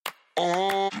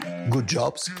good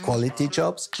jobs, quality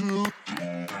jobs.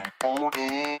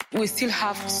 We still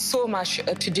have so much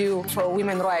to do for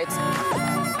women's rights.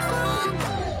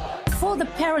 For the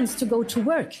parents to go to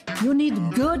work, you need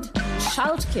good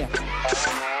childcare.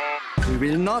 We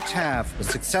will not have a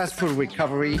successful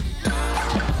recovery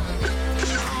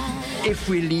if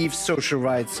we leave social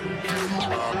rights.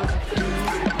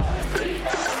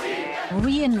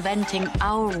 Reinventing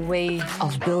our way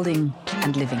of building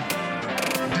and living.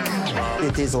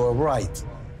 It is our right.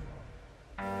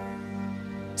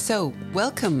 So,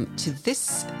 welcome to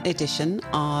this edition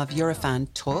of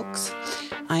Eurofound Talks.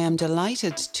 I am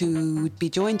delighted to be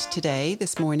joined today,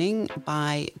 this morning,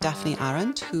 by Daphne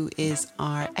Ahrendt, who is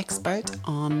our expert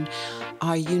on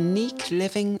our unique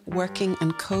living, working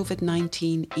and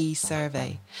COVID-19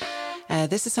 e-survey.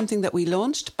 This is something that we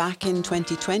launched back in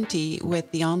 2020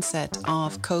 with the onset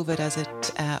of COVID as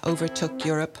it overtook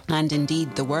Europe and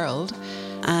indeed the world.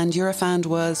 And Eurofound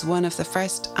was one of the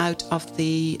first out of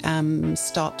the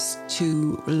stops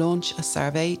to launch a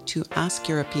survey to ask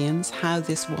Europeans how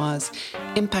this was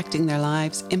impacting their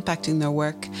lives, impacting their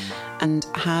work, and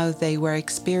how they were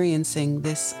experiencing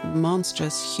this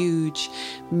monstrous, huge,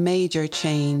 major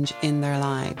change in their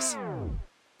lives.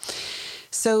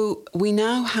 So we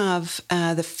now have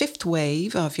the fifth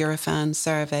wave of Eurofound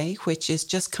survey, which is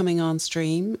just coming on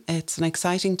stream. It's an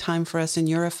exciting time for us in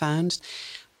Eurofound.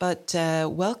 But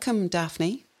welcome,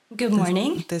 Daphne. Good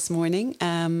morning. This morning.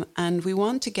 And we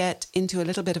want to get into a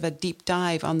little bit of a deep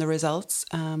dive on the results.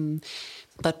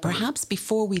 But perhaps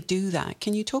before we do that,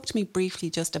 can you talk to me briefly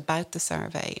just about the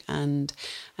survey and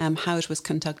how it was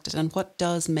conducted and what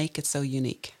does make it so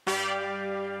unique?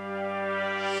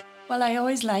 Well, I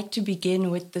always like to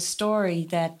begin with the story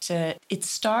that it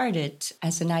started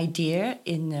as an idea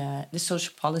in the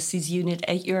social policies unit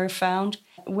at Eurofound,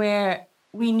 where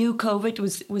we knew COVID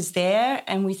was there,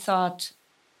 and we thought,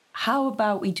 how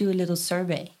about we do a little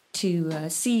survey to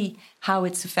see how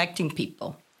it's affecting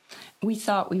people? We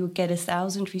thought we would get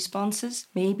 1,000 responses,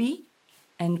 maybe,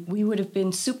 and we would have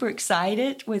been super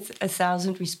excited with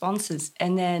 1,000 responses.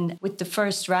 And then with the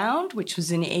first round, which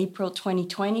was in April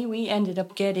 2020, we ended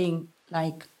up getting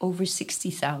like over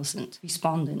 60,000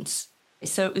 respondents.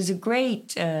 So it was a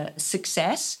great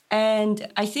success. And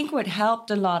I think what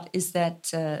helped a lot is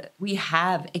that we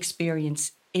have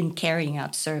experience in carrying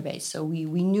out surveys. So we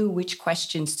knew which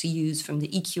questions to use from the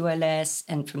EQLS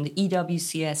and from the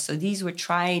EWCS. So these were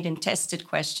tried and tested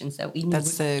questions that we knew.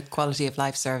 That's the quality of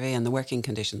life survey and the working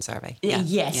condition survey. Yeah.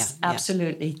 Yes,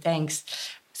 absolutely. Yeah. Thanks.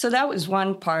 So that was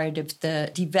one part of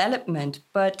the development.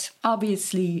 But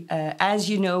obviously, as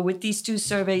you know, with these two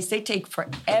surveys, they take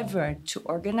forever to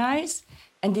organize.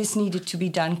 And this needed to be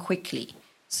done quickly.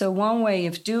 So one way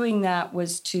of doing that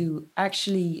was to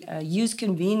actually use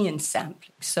convenience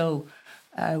sampling. So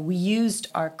we used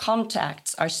our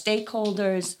contacts, our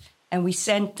stakeholders, and we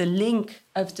sent the link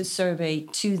of the survey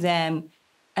to them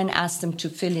and asked them to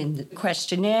fill in the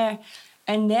questionnaire.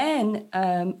 And then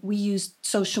we used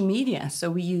social media. So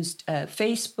we used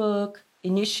Facebook.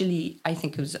 Initially, I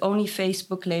think it was only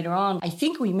Facebook. Later on, I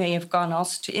think we may have gone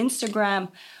also to Instagram.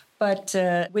 But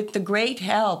with the great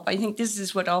help, I think this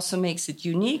is what also makes it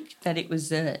unique, that it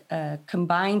was a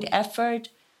combined effort.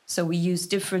 So we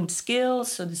used different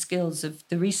skills. So the skills of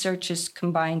the researchers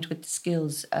combined with the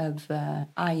skills of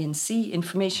I&C,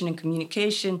 information and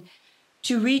communication,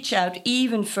 to reach out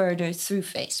even further through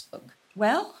Facebook.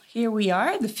 Well, here we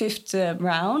are, the fifth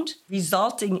round,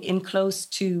 resulting in close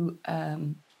to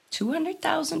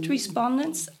 200,000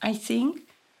 respondents, I think.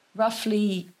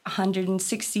 Roughly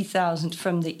 160,000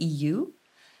 from the EU.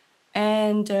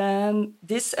 And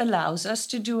this allows us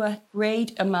to do a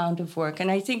great amount of work. And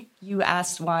I think you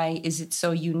asked, why is it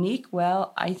so unique?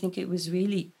 Well, I think it was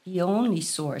really the only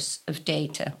source of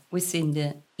data within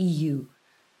the EU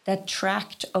that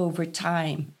tracked over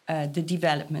time the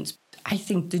developments. I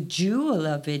think the jewel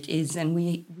of it is, and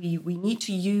we need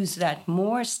to use that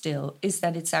more still, is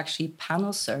that it's actually a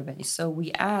panel survey. So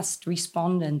we asked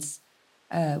respondents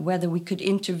whether we could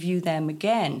interview them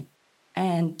again.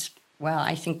 And, well,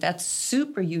 I think that's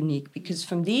super unique because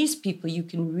from these people, you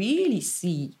can really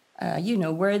see,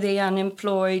 were they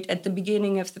unemployed at the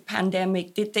beginning of the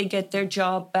pandemic? Did they get their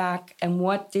job back? And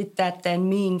what did that then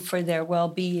mean for their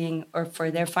well-being or for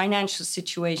their financial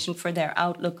situation, for their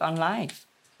outlook on life?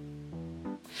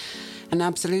 And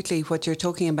absolutely, what you're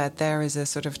talking about there is a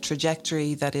sort of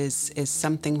trajectory that is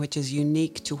something which is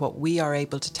unique to what we are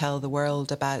able to tell the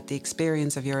world about the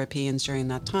experience of Europeans during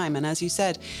that time. And as you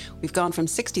said, we've gone from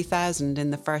 60,000 in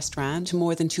the first round to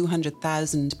more than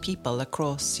 200,000 people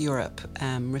across Europe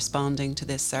responding to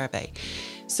this survey.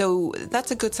 So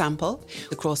that's a good sample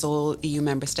across all EU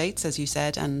member states, as you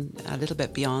said, and a little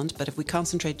bit beyond. But if we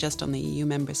concentrate just on the EU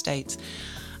member states,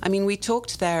 I mean, we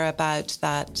talked there about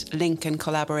that link and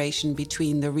collaboration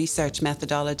between the research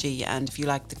methodology and, if you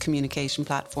like, the communication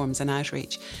platforms and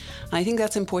outreach. And I think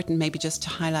that's important maybe just to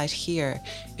highlight here.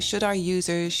 Should our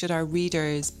users, should our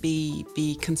readers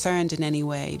be concerned in any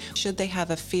way? Should they have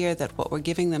a fear that what we're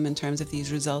giving them in terms of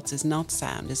these results is not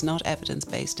sound, is not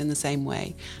evidence-based in the same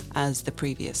way as the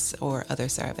previous or other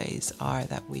surveys are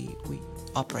that we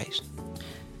operate?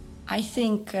 I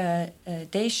think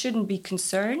they shouldn't be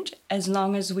concerned as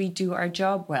long as we do our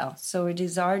job well. So it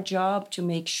is our job to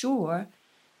make sure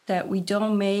that we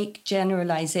don't make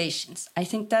generalizations. I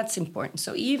think that's important.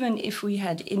 So even if we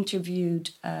had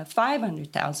interviewed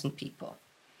 500,000 people,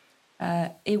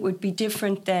 it would be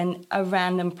different than a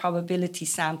random probability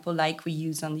sample like we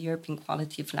use on the European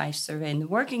Quality of Life Survey and the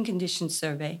Working Conditions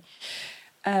Survey.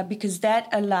 Because that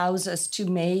allows us to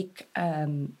make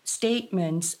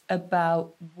statements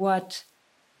about what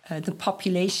the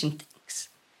population thinks.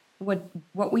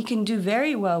 What we can do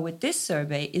very well with this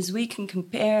survey is we can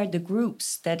compare the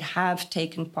groups that have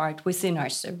taken part within our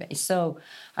survey. So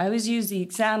I always use the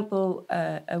example,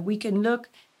 we can look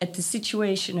at the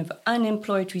situation of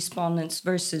unemployed respondents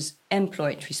versus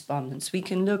employed respondents. We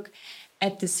can look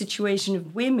at the situation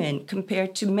of women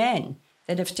compared to men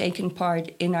that have taken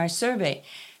part in our survey.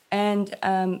 And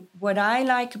what I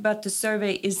like about the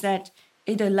survey is that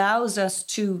it allows us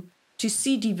to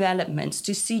see developments,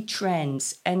 to see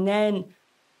trends. And then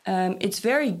it's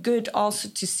very good also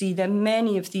to see that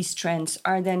many of these trends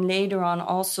are then later on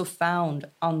also found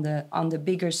on the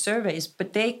bigger surveys,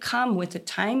 but they come with a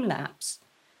time lapse.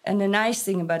 And the nice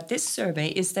thing about this survey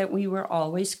is that we were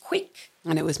always quick.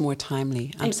 And it was more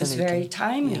timely, absolutely. It was very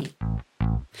timely. Yeah.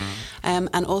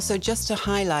 And also just to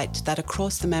highlight that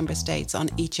across the member states on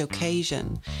each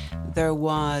occasion, there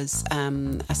was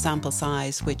a sample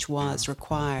size which was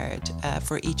required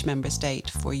for each member state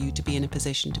for you to be in a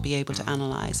position to be able to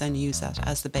analyse and use that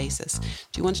as the basis.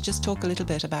 Do you want to just talk a little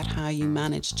bit about how you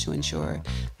managed to ensure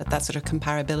that sort of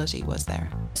comparability was there?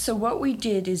 So what we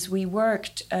did is we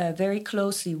worked very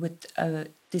closely with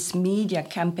this media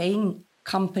campaign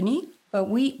company, but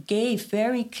we gave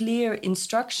very clear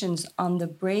instructions on the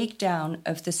breakdown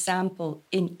of the sample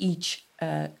in each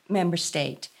member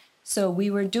state. So we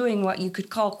were doing what you could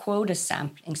call quota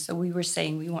sampling. So we were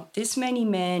saying we want this many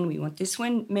men, we want this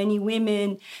many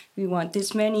women, we want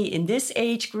this many in this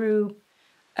age group.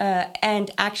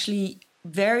 And actually,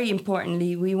 very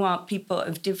importantly, we want people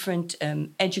of different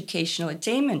educational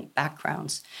attainment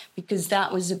backgrounds, because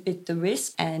that was a bit the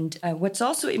risk. And what's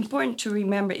also important to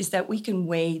remember is that we can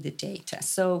weigh the data.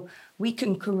 So we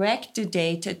can correct the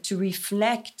data to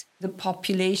reflect the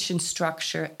population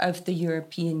structure of the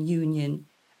European Union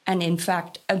and, in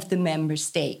fact, of the member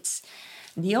states.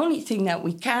 The only thing that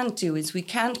we can't do is we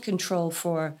can't control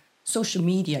for social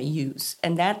media use.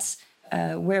 And that's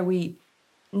where we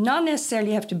not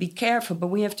necessarily have to be careful, but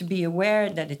we have to be aware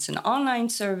that it's an online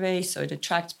survey, so it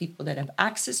attracts people that have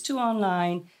access to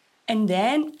online, and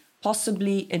then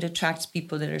possibly it attracts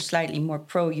people that are slightly more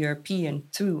pro-European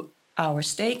through our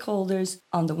stakeholders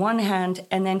on the one hand,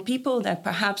 and then people that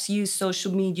perhaps use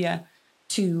social media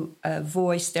to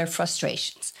voice their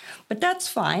frustrations. But that's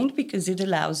fine because it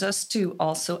allows us to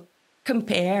also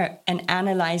compare and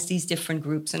analyze these different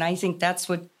groups. And I think that's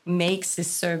what makes this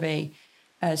survey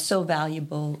so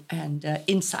valuable and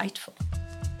insightful.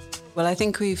 Well, I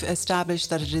think we've established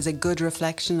that it is a good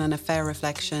reflection and a fair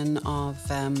reflection of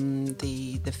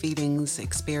the feelings,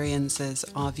 experiences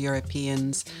of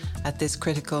Europeans at this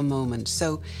critical moment.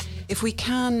 So if we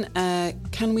can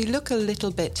we look a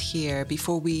little bit here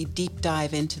before we deep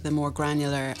dive into the more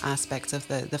granular aspects of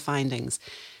the findings?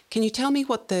 Can you tell me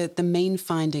what the main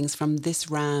findings from this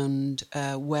round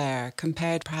were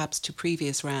compared perhaps to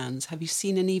previous rounds? Have you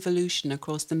seen an evolution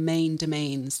across the main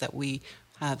domains that we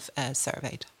have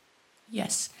surveyed?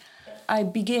 Yes. I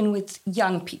begin with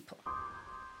young people.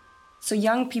 So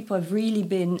young people have really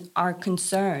been our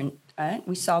concern.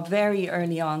 We saw very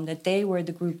early on that they were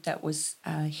the group that was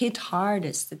hit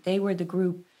hardest, that they were the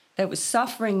group that was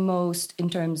suffering most in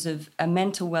terms of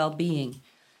mental well-being,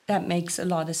 that makes a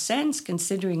lot of sense,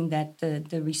 considering that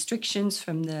the restrictions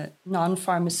from the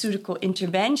non-pharmaceutical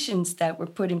interventions that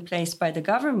were put in place by the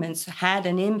governments had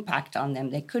an impact on them.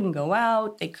 They couldn't go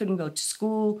out, they couldn't go to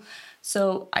school.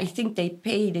 So I think they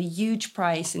paid a huge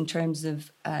price in terms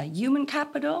of human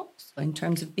capital, so in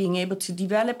terms of being able to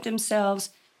develop themselves,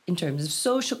 in terms of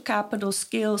social capital,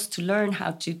 skills, to learn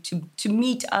how to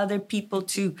meet other people,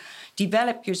 to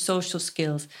develop your social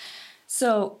skills.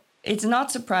 So it's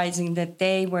not surprising that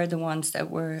they were the ones that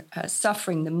were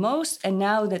suffering the most. And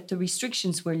now that the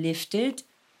restrictions were lifted,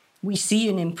 we see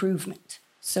an improvement.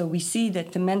 So we see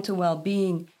that the mental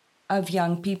well-being of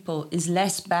young people is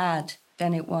less bad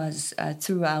than it was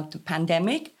throughout the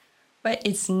pandemic, but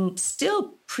it's still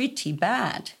pretty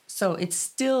bad. So it's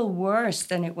still worse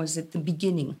than it was at the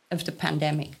beginning of the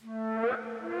pandemic.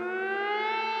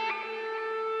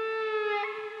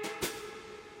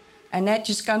 And that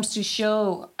just comes to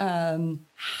show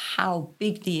how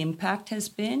big the impact has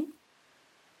been.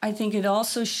 I think it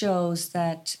also shows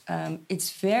that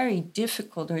it's very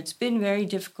difficult, or it's been very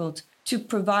difficult, to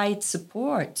provide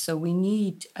support. So we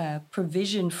need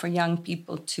provision for young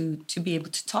people to be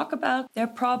able to talk about their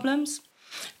problems.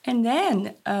 And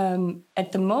then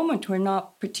at the moment, we're not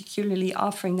particularly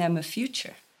offering them a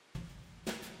future.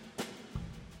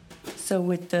 So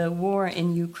with the war in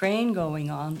Ukraine going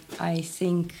on, I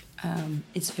think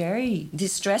it's very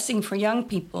distressing for young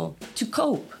people to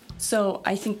cope. So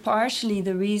I think partially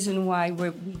the reason why we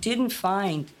didn't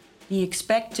find the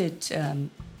expected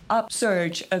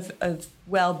upsurge of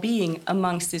well-being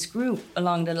amongst this group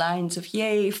along the lines of,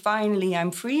 yay, finally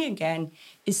I'm free again,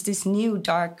 is this new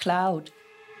dark cloud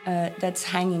that's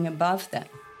hanging above them.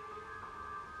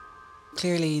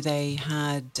 Clearly they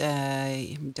had,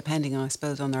 depending, I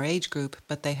suppose, on their age group,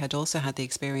 but they had also had the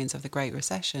experience of the Great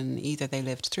Recession. Either they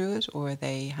lived through it or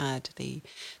they had the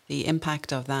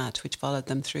impact of that, which followed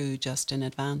them through just in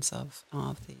advance of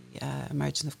the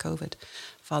emergence of COVID,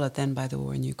 followed then by the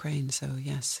war in Ukraine. So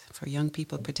yes, for young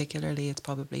people particularly, it's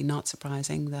probably not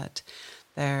surprising that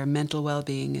their mental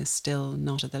well-being is still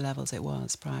not at the levels it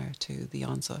was prior to the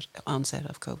onset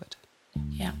of COVID.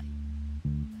 Yeah.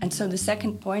 And so the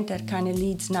second point that kind of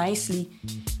leads nicely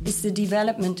is the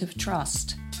development of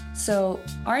trust. So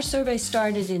our survey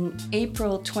started in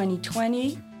April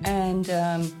 2020, and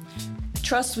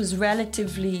trust was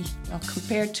relatively, well,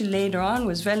 compared to later on,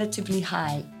 was relatively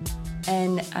high.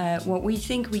 And what we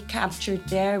think we captured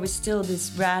there was still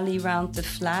this rally round the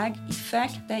flag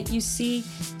effect that you see.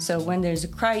 So when there's a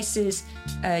crisis,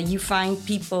 you find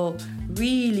people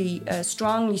really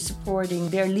strongly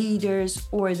supporting their leaders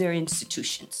or their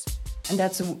institutions. And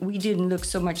we didn't look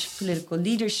so much political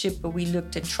leadership, but we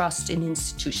looked at trust in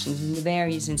institutions, in the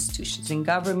various institutions, in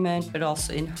government, but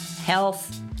also in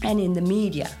health and in the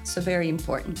media. So very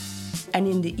important. And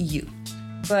in the EU.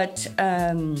 But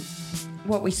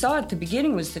what we saw at the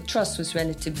beginning was that trust was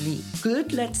relatively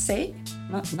good, let's say.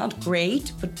 Not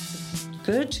great, but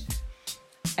good.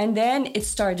 And then it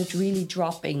started really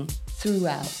dropping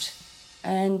throughout.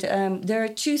 And there are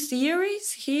two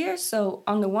theories here. So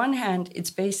on the one hand,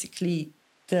 it's basically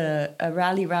the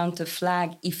rally round the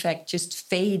flag effect just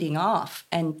fading off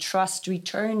and trust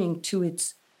returning to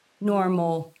its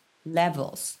normal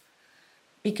levels.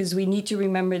 Because we need to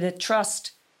remember that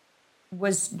trust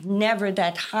was never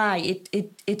that high.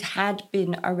 It had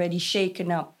been already shaken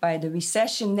up by the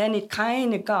recession. Then it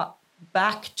kind of got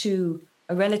back to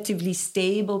a relatively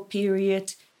stable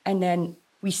period. And then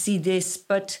we see this.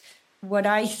 But what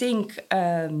I think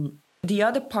the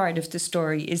other part of the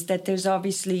story is that there's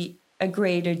obviously a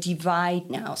greater divide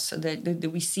now, so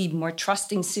that we see more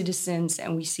trusting citizens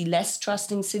and we see less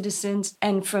trusting citizens.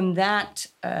 And from that,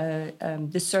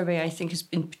 the survey, I think, has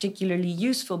been particularly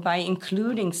useful by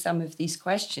including some of these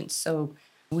questions. So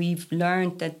we've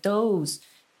learned that those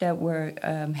that were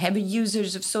heavy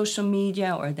users of social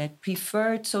media or that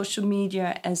preferred social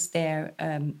media as their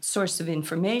source of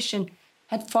information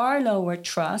had far lower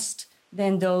trust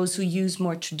than those who use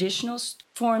more traditional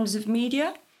forms of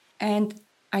media. And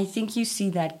I think you see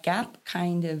that gap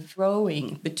kind of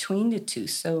growing between the two.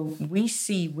 So we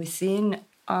see within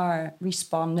our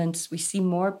respondents, we see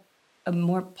a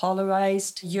more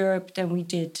polarized Europe than we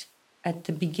did at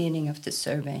the beginning of the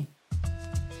survey.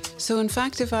 So in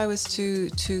fact, if I was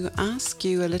to ask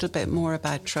you a little bit more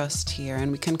about trust here,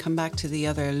 and we can come back to the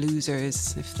other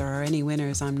losers, if there are any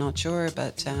winners, I'm not sure,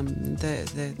 but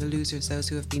the losers, those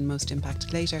who have been most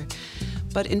impacted later.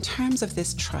 But in terms of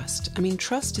this trust, I mean,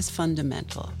 trust is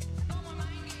fundamental.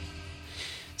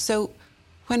 So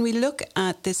when we look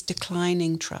at this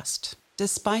declining trust,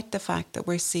 despite the fact that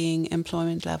we're seeing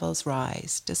employment levels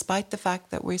rise, despite the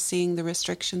fact that we're seeing the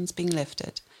restrictions being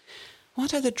lifted,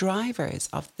 What are the drivers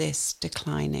of this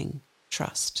declining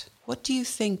trust? What do you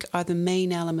think are the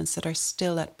main elements that are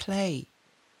still at play?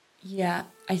 Yeah,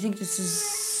 I think this is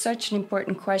such an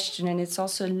important question. And it's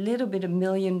also a little bit a $1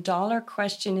 million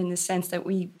question in the sense that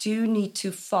we do need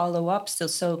to follow up still.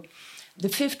 So the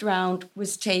fifth round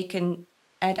was taken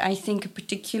at, I think, a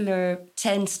particular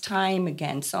tense time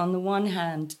again. So on the one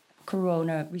hand,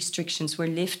 corona restrictions were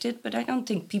lifted, but I don't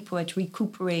think people had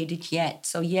recuperated yet.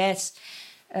 So yes,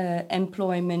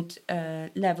 employment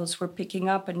levels were picking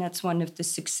up, and that's one of the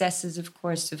successes, of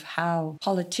course, of how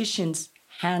politicians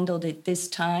handled it this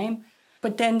time.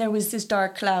 But then there was this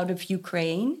dark cloud of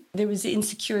Ukraine. There was the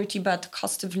insecurity about the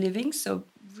cost of living, so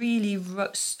really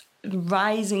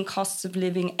rising costs of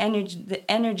living. The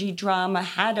energy drama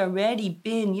had already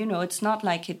been, it's not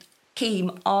like it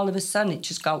came all of a sudden, it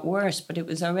just got worse, but it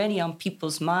was already on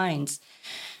people's minds.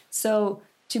 So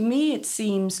to me, it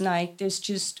seems like there's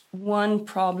just one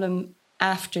problem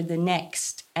after the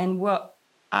next. And what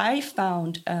I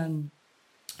found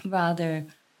rather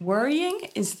worrying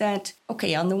is that,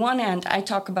 okay, on the one hand, I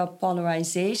talk about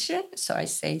polarization. So I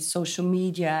say social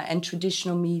media and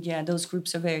traditional media, those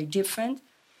groups are very different.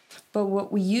 But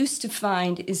what we used to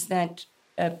find is that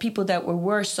people that were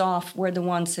worse off were the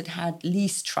ones that had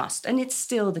least trust. And it's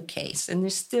still the case. And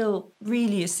there's still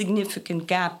really a significant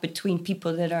gap between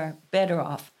people that are better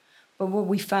off. But what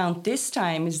we found this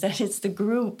time is that it's the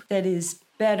group that is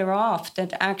better off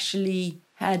that actually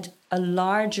had a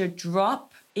larger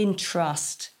drop in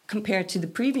trust compared to the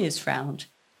previous round.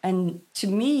 And to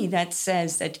me, that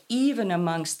says that even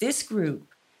amongst this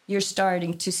group, you're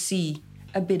starting to see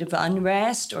a bit of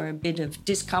unrest or a bit of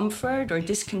discomfort or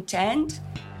discontent.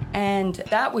 And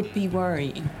that would be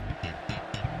worrying.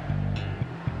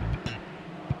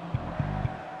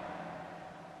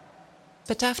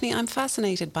 But Daphne, I'm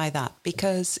fascinated by that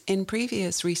because in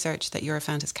previous research that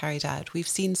Eurofound has carried out, we've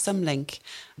seen some link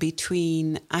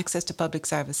between access to public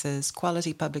services,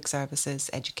 quality public services,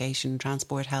 education,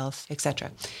 transport, health,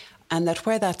 etc. And that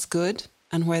where that's good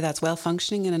and where that's well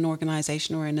functioning in an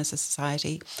organisation or in a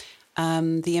society,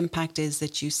 the impact is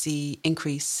that you see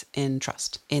increase in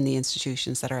trust in the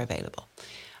institutions that are available.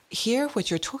 Here,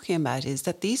 what you're talking about is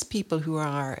that these people who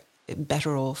are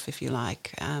better off, if you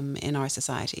like, in our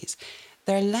societies,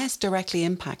 they're less directly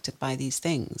impacted by these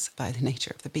things, by the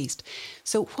nature of the beast.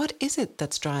 So what is it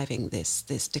that's driving this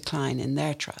decline in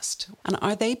their trust? And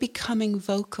are they becoming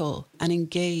vocal and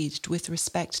engaged with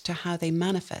respect to how they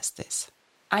manifest this?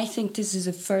 I think this is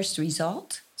a first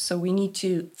result. So we need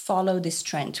to follow this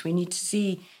trend. We need to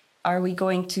see, are we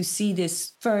going to see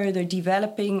this further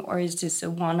developing or is this a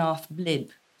one-off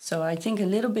blip? So I think a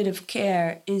little bit of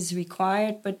care is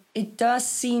required, but it does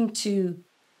seem to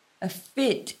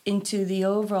fit into the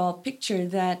overall picture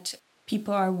that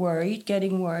people are worried,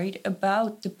 getting worried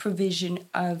about the provision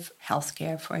of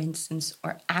healthcare, for instance,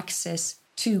 or access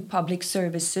to public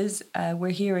services. We're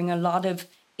hearing a lot of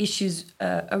issues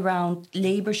around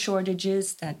labor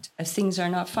shortages, that things are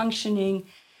not functioning.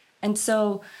 And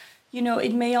so,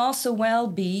 it may also well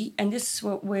be, and this is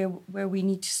where we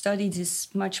need to study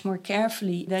this much more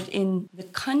carefully, that in the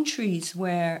countries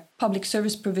where public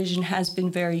service provision has been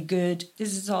very good,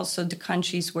 this is also the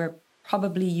countries where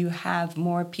probably you have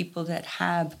more people that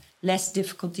have less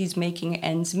difficulties making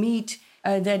ends meet,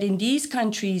 that in these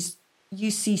countries you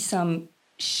see some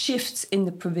shifts in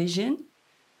the provision.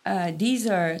 These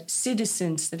are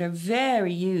citizens that are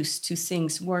very used to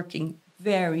things working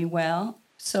very well.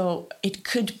 So it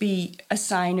could be a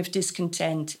sign of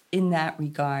discontent in that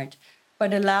regard.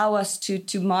 But allow us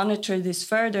to monitor this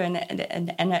further.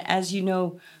 And as you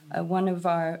know, one of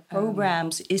our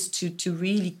programs is to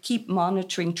really keep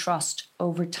monitoring trust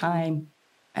over time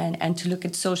and to look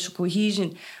at social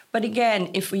cohesion. But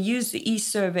again, if we use the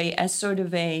e-survey as sort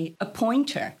of a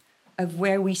pointer of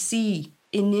where we see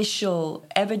initial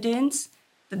evidence,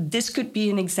 this could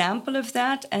be an example of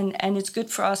that. And it's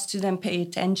good for us to then pay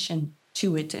attention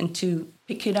to it and to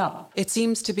pick it up. It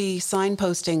seems to be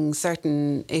signposting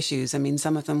certain issues. I mean,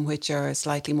 some of them which are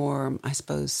slightly more, I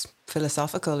suppose,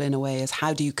 philosophical in a way, is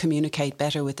how do you communicate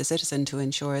better with the citizen to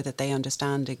ensure that they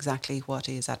understand exactly what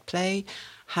is at play?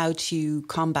 How do you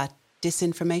combat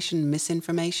disinformation,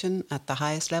 misinformation at the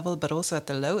highest level, but also at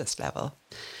the lowest level?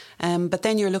 But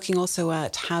then you're looking also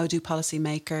at how do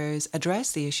policymakers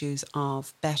address the issues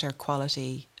of better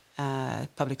quality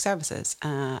public services,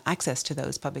 access to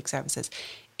those public services,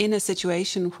 in a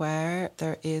situation where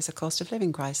there is a cost of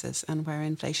living crisis and where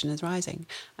inflation is rising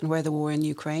and where the war in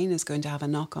Ukraine is going to have a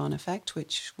knock-on effect,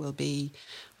 which will be,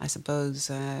 I suppose,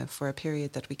 for a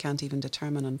period that we can't even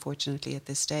determine, unfortunately, at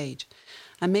this stage.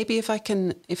 And maybe if I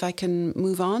can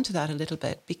move on to that a little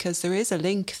bit, because there is a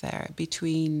link there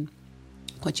between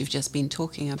what you've just been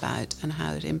talking about and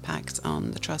how it impacts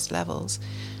on the trust levels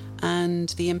and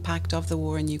the impact of the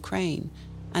war in Ukraine.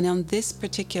 And on this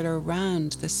particular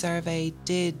round, the survey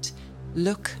did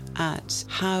look at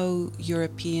how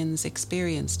Europeans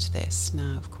experienced this.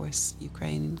 Now, of course,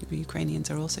 Ukrainians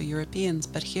are also Europeans,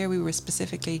 but here we were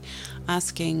specifically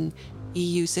asking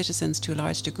EU citizens to a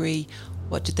large degree,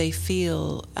 what did they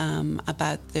feel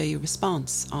about the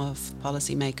response of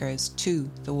policymakers to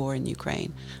the war in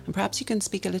Ukraine? And perhaps you can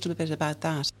speak a little bit about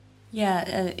that. Yeah,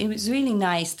 it was really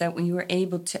nice that we were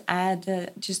able to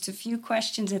add just a few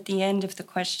questions at the end of the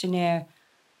questionnaire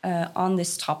on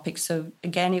this topic. So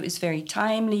again, it was very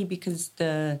timely because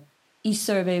the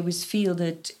e-survey was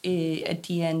fielded at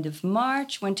the end of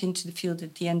March, went into the field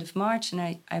at the end of March, and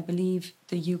I believe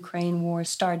the Ukraine war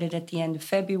started at the end of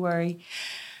February.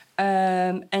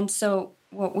 And so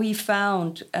what we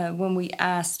found when we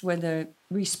asked whether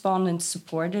respondents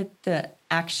supported the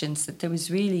actions, that there was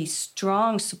really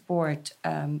strong support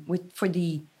for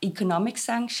the economic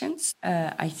sanctions.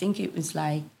 I think it was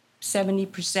like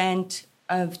 70%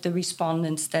 of the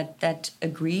respondents that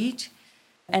agreed.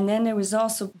 And then there was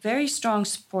also very strong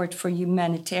support for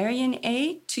humanitarian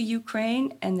aid to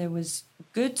Ukraine, and there was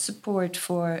good support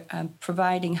for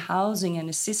providing housing and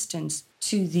assistance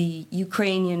to the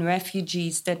Ukrainian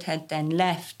refugees that had then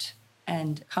left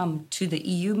and come to the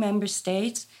EU member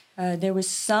states. There was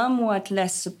somewhat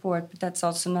less support, but that's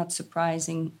also not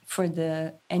surprising, for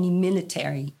any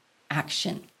military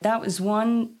action. That was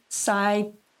one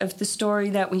side of the story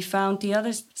that we found. The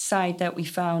other side that we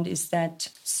found is that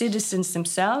citizens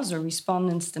themselves or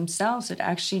respondents themselves had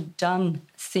actually done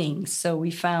things. So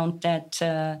we found that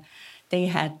they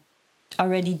had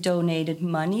already donated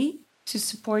money to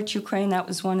support Ukraine. That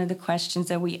was one of the questions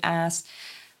that we asked.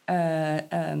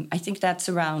 I think that's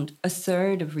around a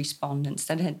third of respondents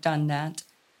that had done that.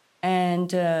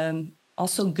 And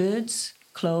also goods,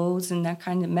 clothes, and that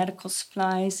kind of medical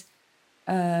supplies,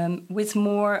 with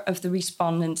more of the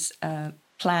respondents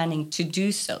planning to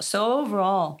do so. So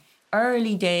overall,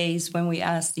 early days when we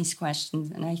asked these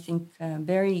questions, and I think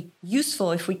very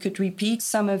useful if we could repeat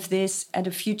some of this at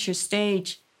a future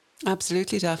stage.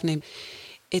 Absolutely, Daphne.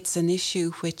 It's an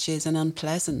issue which is an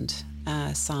unpleasant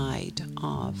side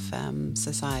of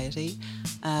society,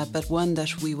 but one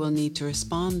that we will need to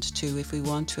respond to if we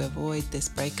want to avoid this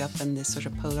breakup and this sort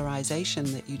of polarization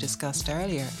that you discussed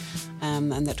earlier,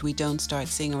 and that we don't start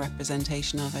seeing a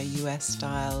representation of a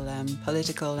US-style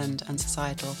political and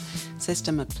societal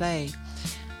system at play.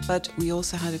 But we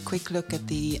also had a quick look at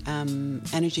the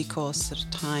energy costs at a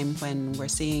time when we're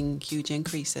seeing huge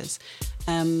increases.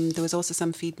 There was also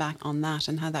some feedback on that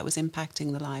and how that was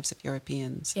impacting the lives of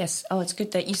Europeans. Yes. Oh, it's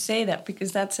good that you say that,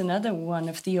 because that's another one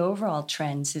of the overall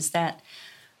trends, is that,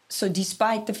 so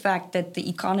despite the fact that the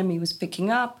economy was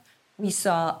picking up, we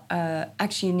saw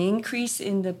actually an increase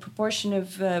in the proportion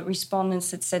of respondents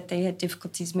that said they had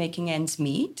difficulties making ends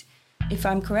meet. If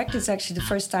I'm correct, it's actually the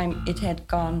first time it had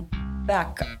gone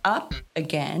back up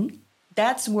again.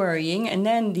 That's worrying. And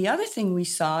then the other thing we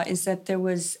saw is that there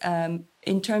was,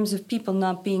 in terms of people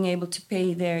not being able to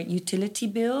pay their utility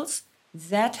bills,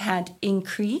 that had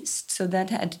increased. So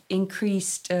that had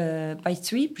increased by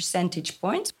 3 percentage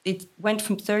points. It went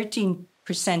from 13%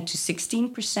 to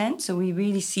 16%. So we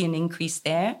really see an increase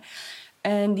there.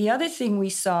 And the other thing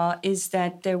we saw is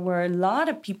that there were a lot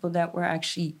of people that were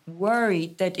actually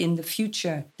worried that in the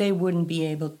future they wouldn't be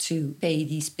able to pay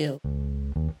these bills.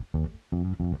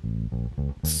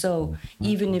 So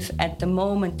even if at the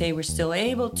moment they were still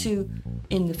able to,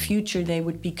 in the future they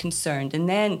would be concerned. And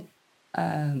then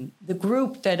the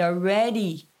group that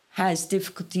already has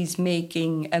difficulties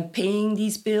paying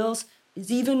these bills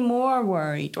is even more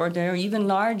worried, or there are even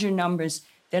larger numbers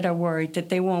that are worried that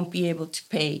they won't be able to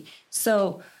pay.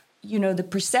 So, the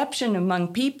perception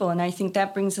among people, and I think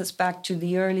that brings us back to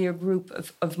the earlier group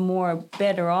of more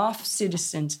better off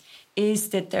citizens, is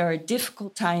that there are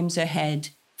difficult times ahead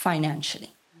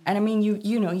financially. And I mean,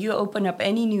 you open up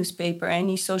any newspaper,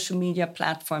 any social media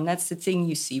platform, that's the thing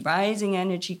you see: rising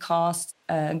energy costs,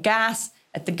 gas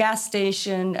at the gas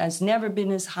station has never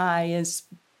been as high as,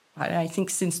 I think,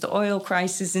 since the oil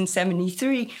crisis in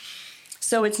 1973.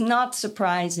 So it's not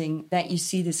surprising that you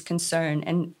see this concern.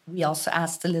 And we also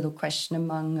asked a little question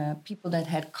among people that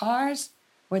had cars.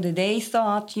 whether they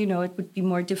thought, it would be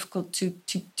more difficult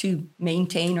to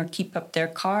maintain or keep up their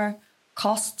car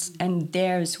costs. And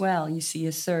there as well, you see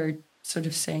a third sort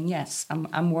of saying, yes,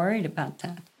 I'm worried about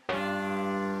that.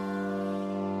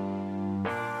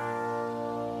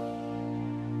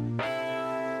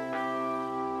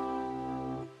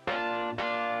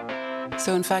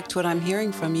 So in fact, what I'm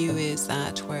hearing from you is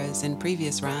that whereas in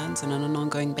previous rounds and on an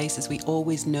ongoing basis, we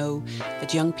always know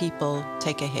that young people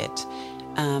take a hit,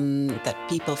 that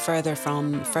people furthest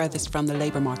from the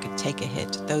labour market take a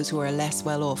hit, those who are less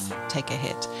well off take a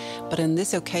hit. But on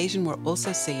this occasion, we're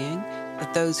also seeing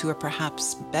that those who are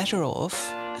perhaps better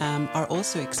off are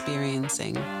also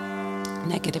experiencing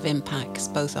negative impacts,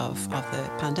 both of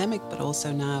the pandemic, but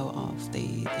also now of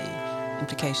the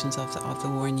implications of the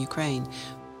war in Ukraine.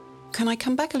 Can I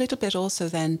come back a little bit also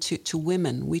then to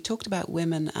women? We talked about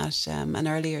women at an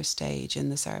earlier stage in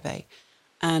the survey,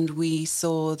 and we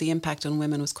saw the impact on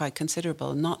women was quite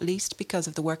considerable, not least because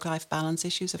of the work-life balance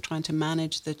issues of trying to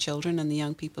manage the children and the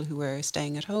young people who were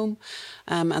staying at home,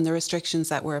 and the restrictions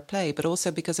that were at play, but also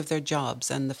because of their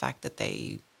jobs and the fact that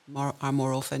they are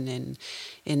more often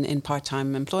in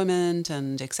part-time employment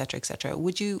and et cetera, et cetera.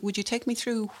 Would you take me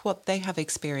through what they have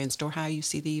experienced or how you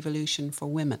see the evolution for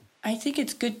women? I think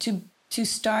it's good to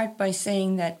start by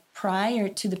saying that prior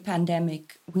to the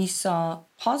pandemic, we saw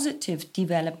positive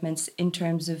developments in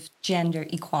terms of gender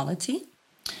equality.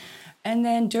 And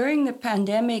then during the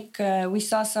pandemic, we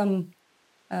saw some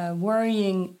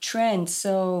worrying trends.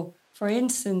 So, for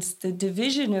instance, the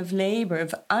division of labor,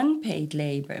 of unpaid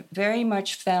labor, very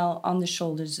much fell on the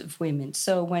shoulders of women.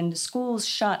 So when the schools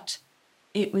shut,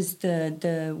 it was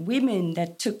the women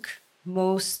that took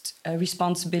most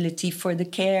responsibility for the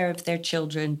care of their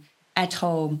children at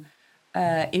home.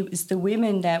 It was the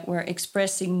women that were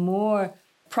expressing more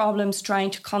problems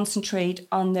trying to concentrate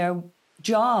on their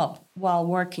job while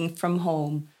working from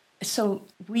home. So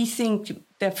we think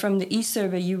that from the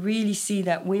e-survey, you really see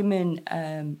that women,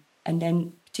 and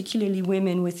then particularly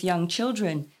women with young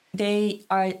children, they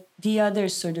are the other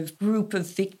sort of group of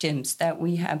victims that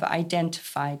we have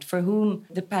identified for whom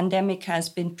the pandemic has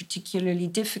been particularly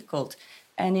difficult.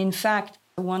 And in fact,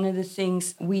 one of the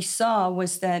things we saw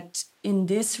was that in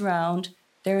this round,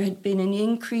 there had been an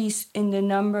increase in the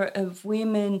number of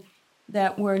women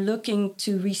that were looking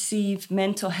to receive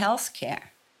mental health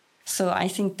care. So I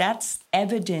think that's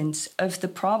evidence of the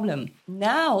problem.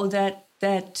 Now that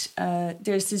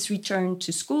there's this return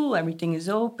to school, everything is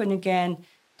open again,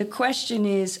 the question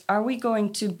is, are we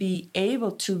going to be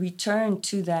able to return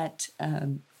to that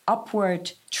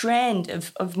upward trend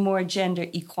of more gender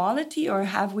equality, or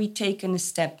have we taken a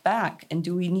step back? And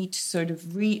do we need to sort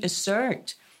of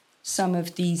reassert some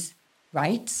of these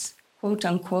rights, quote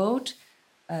unquote,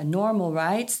 normal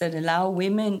rights that allow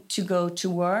women to go to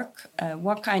work?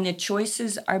 What kind of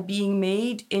choices are being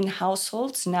made in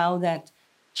households now that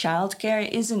childcare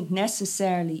isn't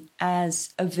necessarily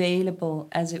as available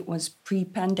as it was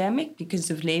pre-pandemic because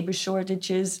of labor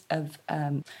shortages?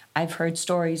 I've heard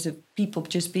stories of people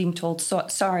just being told,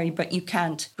 sorry, but you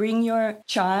can't bring your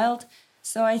child.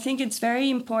 So I think it's very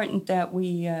important that we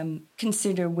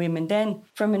consider women. Then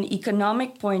from an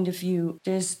economic point of view,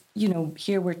 there's,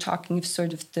 here we're talking of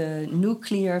sort of the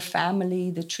nuclear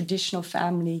family, the traditional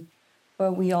family.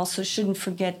 But we also shouldn't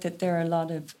forget that there are a lot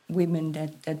of women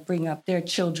that bring up their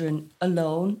children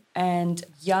alone. And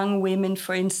young women,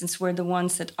 for instance, were the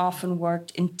ones that often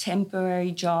worked in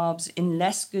temporary jobs, in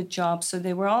less good jobs. So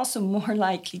they were also more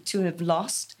likely to have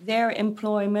lost their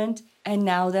employment. And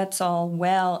now that's all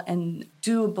well and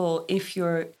doable if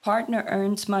your partner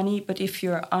earns money. But if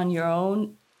you're on your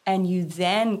own and you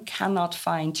then cannot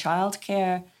find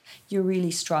childcare, you're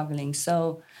really struggling.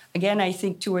 So again, I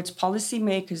think towards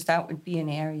policymakers, that would be an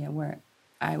area where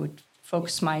I would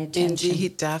focus my attention.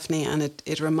 Indeed, Daphne, and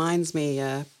it reminds me,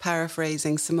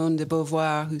 paraphrasing Simone de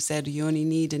Beauvoir, who said you only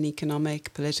need an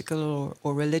economic, political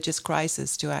or religious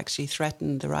crisis to actually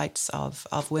threaten the rights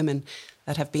of women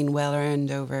that have been well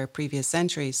earned over previous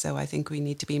centuries. So I think we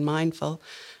need to be mindful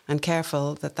and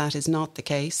careful that is not the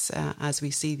case as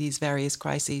we see these various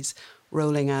crises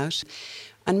rolling out.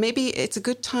 And maybe it's a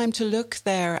good time to look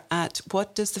there at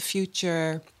what does the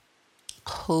future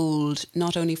hold,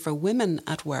 not only for women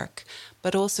at work,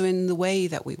 but also in the way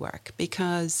that we work,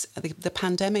 because the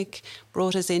pandemic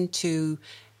brought us into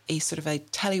a sort of a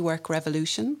telework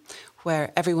revolution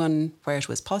where everyone, where it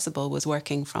was possible, was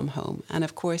working from home. And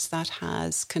of course, that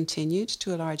has continued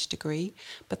to a large degree,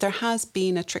 but there has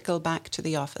been a trickle back to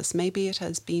the office. Maybe it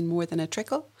has been more than a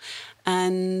trickle.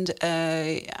 And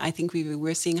I think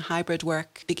we're seeing hybrid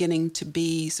work beginning to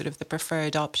be sort of the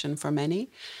preferred option for many.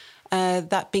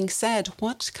 That being said,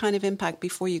 what kind of impact,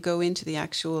 before you go into the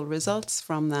actual results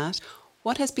from that,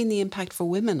 what has been the impact for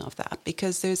women of that?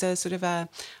 Because there's a sort of an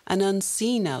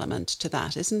unseen element to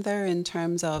that, isn't there, in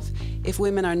terms of if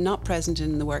women are not present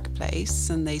in the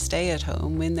workplace and they stay at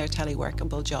home in their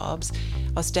teleworkable jobs,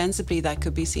 ostensibly that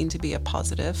could be seen to be a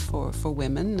positive for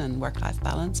women and work-life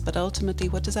balance. But ultimately,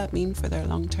 what does that mean for their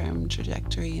long-term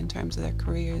trajectory in terms of their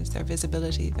careers, their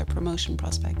visibility, their promotion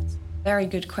prospects? Very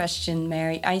good question,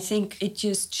 Mary. I think it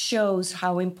just shows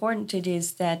how important it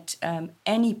is that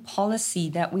any policy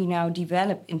that we now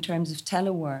develop in terms of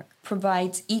telework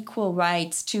provides equal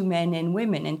rights to men and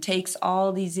women and takes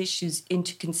all these issues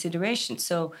into consideration.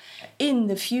 So in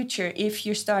the future, if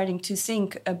you're starting to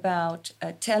think about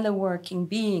teleworking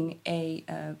being a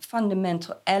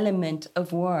fundamental element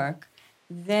of work,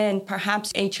 then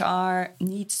perhaps HR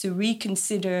needs to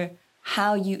reconsider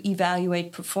how you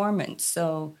evaluate performance.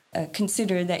 So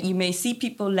consider that you may see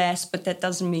people less, but that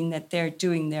doesn't mean that they're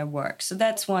doing their work. So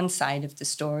that's one side of the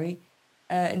story.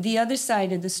 The other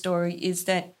side of the story is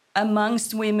that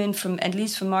amongst women, at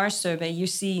least from our survey, you're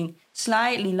seeing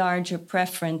slightly larger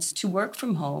preference to work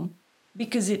from home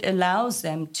because it allows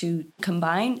them to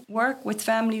combine work with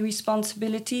family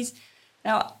responsibilities.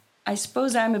 Now, I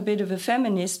suppose I'm a bit of a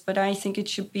feminist, but I think it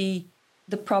should be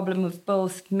the problem of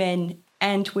both men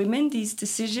and women, these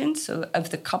decisions, so of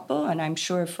the couple, and I'm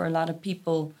sure for a lot of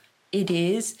people it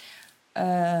is.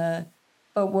 But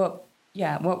what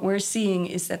we're seeing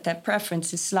is that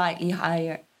preference is slightly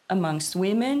higher amongst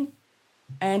women.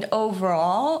 And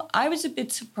overall, I was a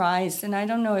bit surprised, and I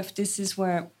don't know if this is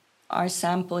where our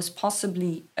sample is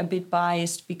possibly a bit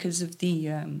biased because of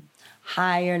the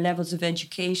higher levels of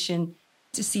education,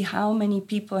 to see how many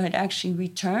people had actually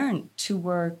returned to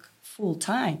work full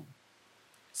time.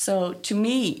 So to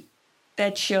me,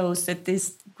 that shows that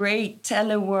this great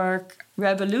telework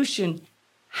revolution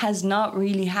has not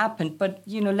really happened. But,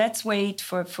 let's wait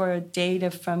for data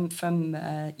from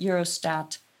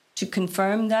Eurostat to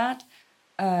confirm that.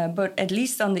 But at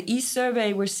least on the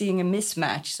e-survey, we're seeing a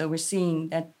mismatch. So we're seeing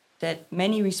that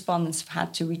many respondents have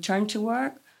had to return to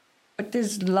work. But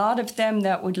there's a lot of them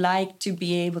that would like to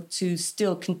be able to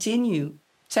still continue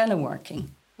teleworking.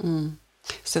 Mm.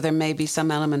 So there may be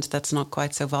some element that's not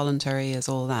quite so voluntary as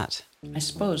all that. I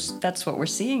suppose that's what we're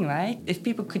seeing, right? If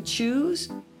people could choose,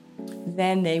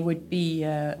 then they would be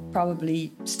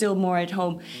probably still more at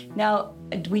home. Now,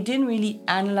 we didn't really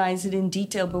analyze it in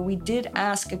detail, but we did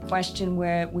ask a question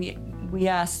where we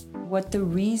asked what the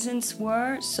reasons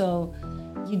were. So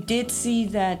you did see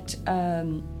that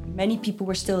many people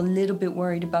were still a little bit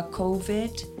worried about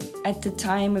COVID at the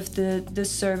time of the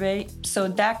survey. So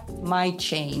that might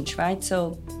change, right?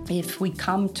 So if we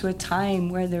come to a time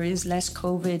where there is less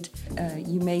COVID,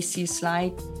 you may see a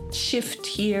slight shift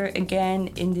here again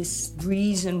in this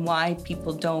reason why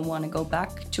people don't want to go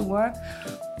back to work.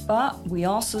 But we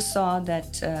also saw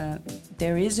that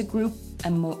there is a group,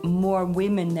 and more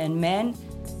women than men,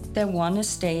 that want to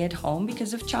stay at home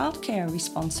because of childcare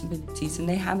responsibilities, and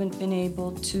they haven't been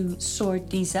able to sort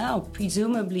these out.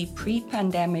 Presumably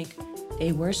pre-pandemic,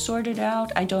 they were sorted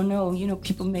out. I don't know,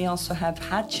 people may also have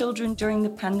had children during the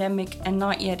pandemic and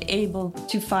not yet able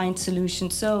to find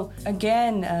solutions. So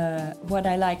again, what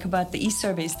I like about the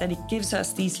e-survey is that it gives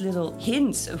us these little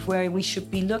hints of where we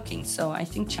should be looking. So I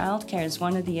think childcare is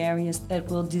one of the areas that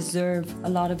will deserve a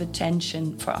lot of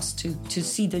attention for us to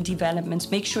see the developments,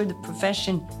 make sure the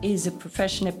profession is a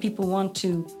profession that people want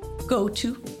to go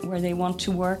to, where they want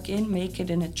to work in, make it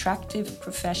an attractive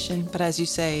profession. But as you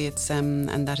say, it's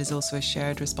and that is also a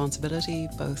shared responsibility.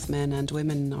 Both men and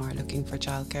women are looking for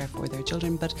childcare for their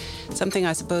children. But something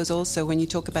I suppose also, when you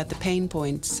talk about the pain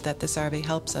points that the survey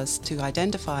helps us to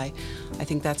identify, I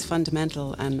think that's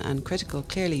fundamental and critical,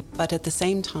 clearly. But at the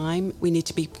same time, we need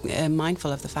to be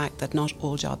mindful of the fact that not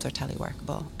all jobs are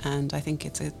teleworkable. And I think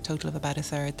it's a total of about a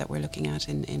third that we're looking at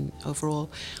in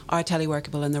overall are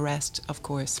teleworkable, and the rest, of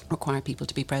course, require people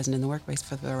to be present in the workplace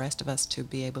for the rest of us to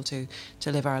be able to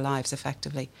live our lives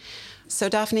effectively. So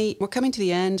Daphne, we're coming to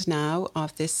the end now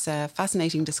of this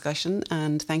fascinating discussion,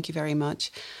 and thank you very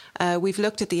much. We've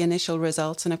looked at the initial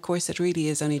results, and of course it really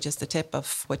is only just the tip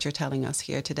of what you're telling us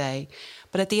here today.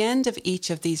 But at the end of each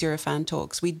of these Eurofound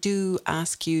talks, we do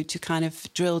ask you to kind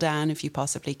of drill down if you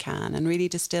possibly can and really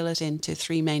distill it into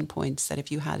three main points, that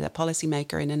if you had a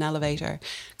policymaker in an elevator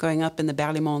going up in the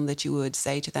Berlaymont, that you would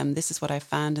say to them, this is what I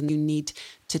found and you need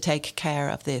to take care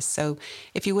of this. So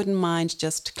if you wouldn't mind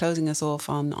just closing us off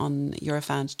on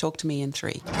Eurofound, talk to me in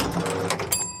three.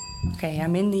 Okay,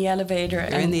 I'm in the elevator,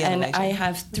 and I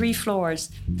have 3 floors.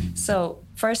 So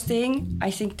first thing,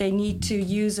 I think they need to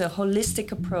use a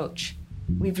holistic approach.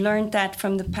 We've learned that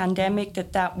from the pandemic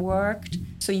that worked.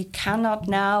 So you cannot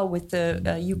now, with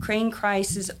the Ukraine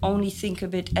crisis, only think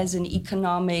of it as an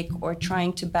economic or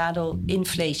trying to battle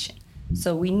inflation.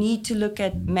 So we need to look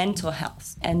at mental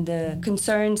health and the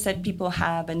concerns that people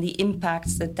have and the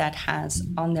impacts that has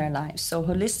on their lives. So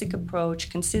holistic approach,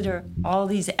 consider all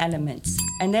these elements.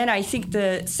 And then I think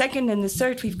the second and the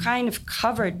third we've kind of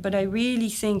covered, but I really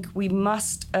think we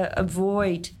must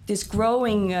avoid this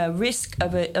growing risk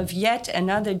of yet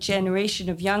another generation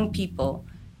of young people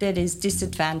that is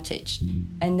disadvantaged.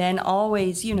 And then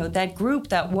always, that group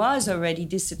that was already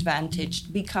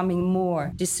disadvantaged becoming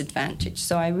more disadvantaged.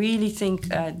 So I really think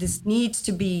this needs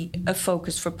to be a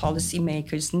focus for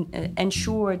policymakers,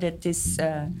 ensure that this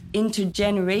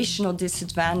intergenerational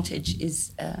disadvantage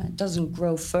doesn't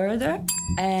grow further.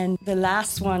 And the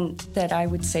last one that I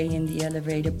would say in the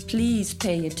elevator, please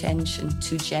pay attention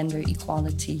to gender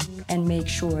equality and make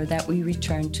sure that we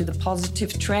return to the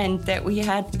positive trend that we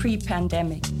had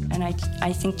pre-pandemic. And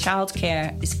I think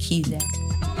childcare is key there.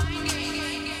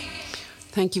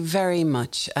 Thank you very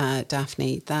much,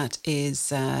 Daphne. That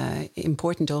is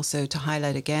important also to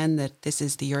highlight again that this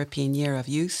is the European Year of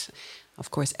Youth.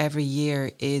 Of course, every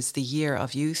year is the year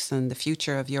of youth and the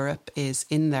future of Europe is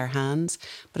in their hands,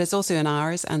 but it's also in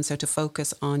ours. And so to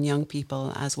focus on young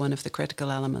people as one of the critical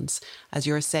elements, as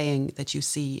you're saying that you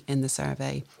see in the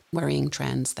survey, worrying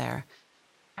trends there.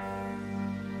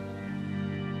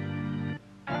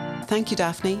 Thank you,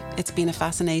 Daphne. It's been a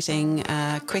fascinating,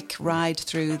 quick ride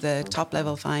through the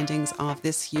top-level findings of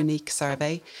this unique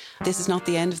survey. This is not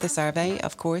the end of the survey,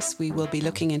 of course. We will be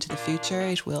looking into the future.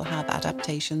 It will have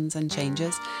adaptations and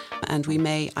changes. And we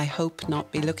may, I hope,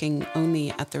 not be looking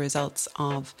only at the results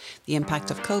of the impact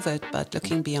of COVID, but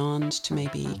looking beyond to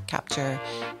maybe capture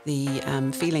the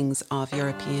feelings of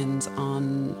Europeans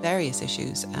on various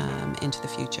issues into the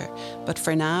future. But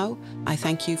for now, I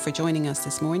thank you for joining us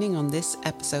this morning on this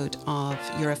episode of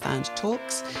Eurofound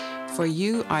Talks. For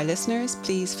you, our listeners,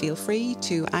 please feel free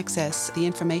to access the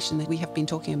information that we have been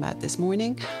talking about this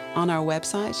morning on our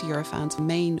website, Eurofound's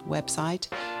main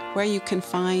website, where you can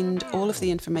find all of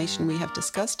the information we have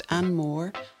discussed and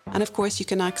more. And of course, you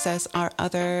can access our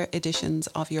other editions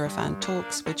of Eurofound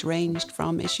Talks, which ranged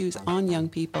from issues on young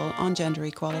people, on gender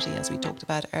equality, as we talked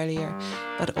about earlier,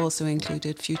 but also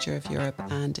included Future of Europe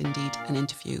and indeed an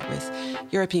interview with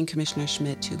European Commissioner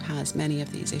Schmidt, who has many of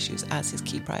these issues as his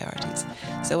key priorities.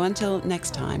 So until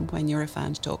next time, when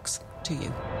Eurofound talks to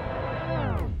you.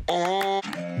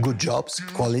 Good jobs,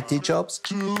 quality jobs.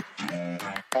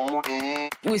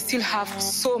 We still have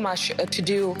so much to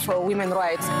do for women's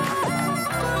rights.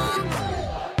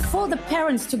 For the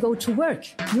parents to go to work,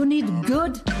 you need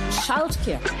good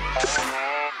childcare.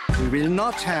 We will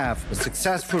not have a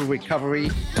successful recovery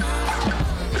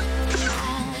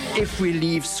if we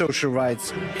leave social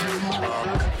rights.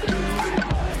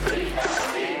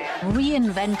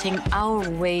 Reinventing our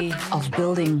way of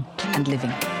building and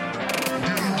living.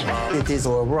 It is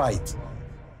our right.